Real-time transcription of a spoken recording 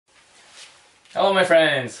Hello my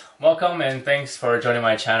friends! Welcome and thanks for joining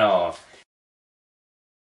my channel.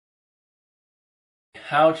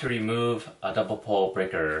 How to remove a double pole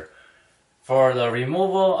breaker. For the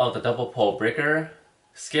removal of the double pole breaker,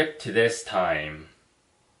 skip to this time.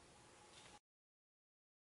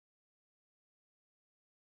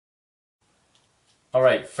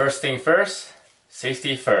 Alright, first thing first,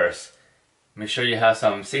 safety first. Make sure you have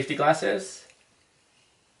some safety glasses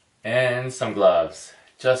and some gloves,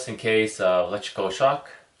 just in case of electrical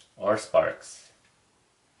shock or sparks.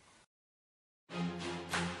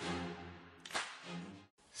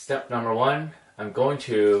 Step number 1, I'm going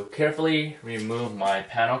to carefully remove my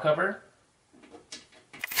panel cover.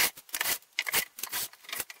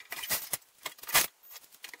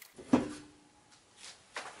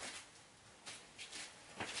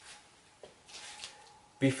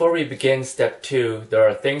 Before we begin step 2, there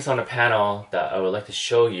are things on the panel that I would like to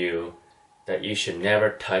show you that you should never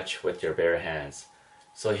touch with your bare hands.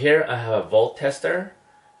 So here I have a volt tester.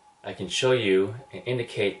 I can show you and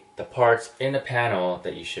indicate the parts in the panel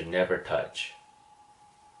that you should never touch.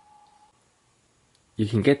 You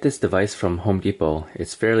can get this device from Home Depot.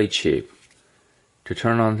 It's fairly cheap. To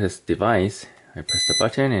turn on this device, I press the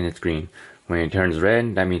button and it's green. When it turns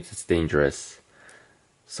red, that means it's dangerous.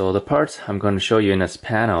 So the parts I'm going to show you in this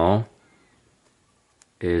panel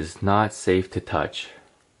is not safe to touch.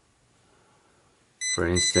 For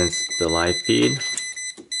instance, the live feed,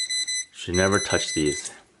 should never touch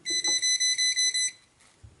these.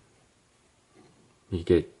 You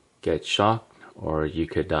could get shocked or you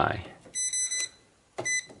could die.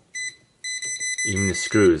 Even the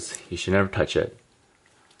screws, you should never touch it.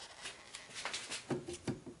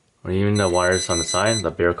 Or even the wires on the side, the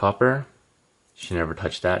bare copper, you should never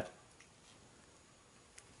touch that.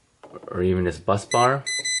 Or even this bus bar,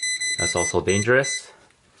 that's also dangerous.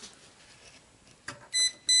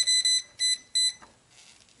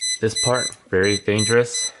 This part, very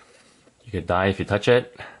dangerous. You could die if you touch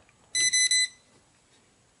it.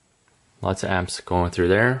 Lots of amps going through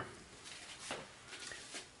there.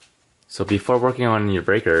 So before working on your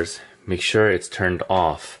breakers, make sure it's turned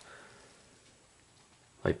off.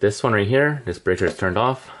 Like this one right here, this breaker is turned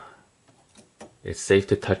off. It's safe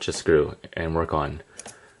to touch the screw and work on.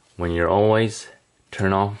 When you're always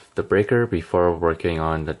turn off the breaker before working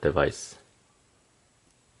on the device.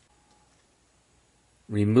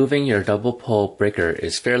 Removing your double pole breaker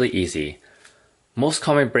is fairly easy. Most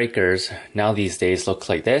common breakers now these days look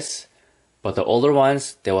like this, but the older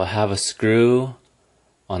ones, they will have a screw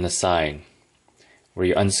on the side where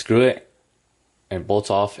you unscrew it and bolts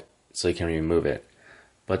off so you can remove it.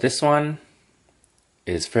 But this one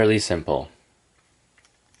is fairly simple.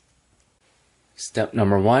 Step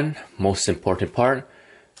number 1, most important part,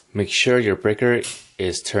 make sure your breaker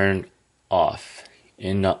is turned off,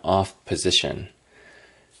 in the off position.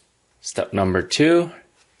 Step number 2,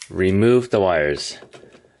 remove the wires,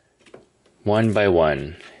 one by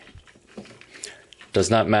one. Does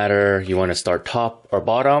not matter you want to start top or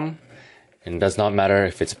bottom, and does not matter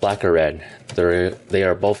if it's black or red. They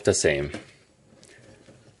are both the same.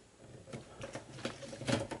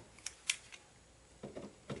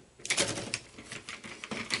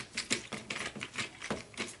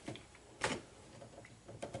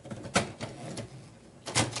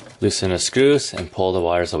 Loosen the screws and pull the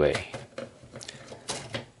wires away.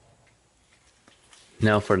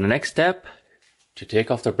 Now for the next step, to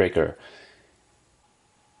take off the breaker.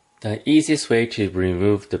 The easiest way to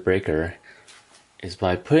remove the breaker is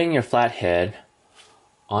by putting your flathead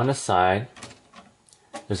on the side.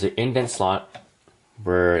 There's an indent slot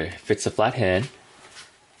where it fits the flathead,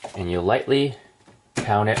 and you lightly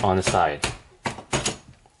pound it on the side.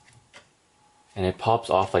 And it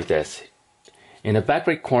pops off like this. In the back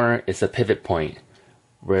right corner is a pivot point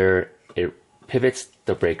where it pivots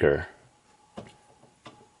the breaker.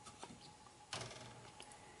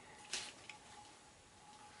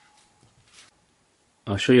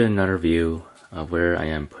 I'll show you another view of where I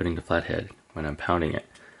am putting the flathead when I'm pounding it.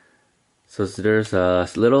 So there's a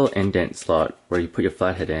little indent slot where you put your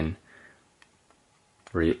flathead in,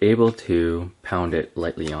 where you're able to pound it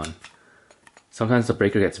lightly on. Sometimes the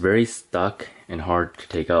breaker gets very stuck and hard to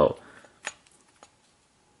take out.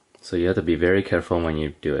 So you have to be very careful when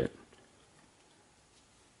you do it.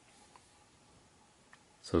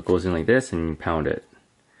 So it goes in like this and you pound it.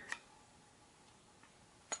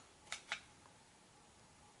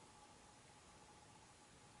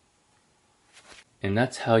 And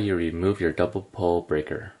that's how you remove your double pole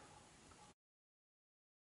breaker.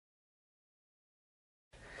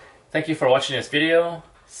 Thank you for watching this video.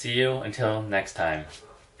 See you until next time.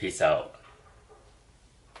 Peace out.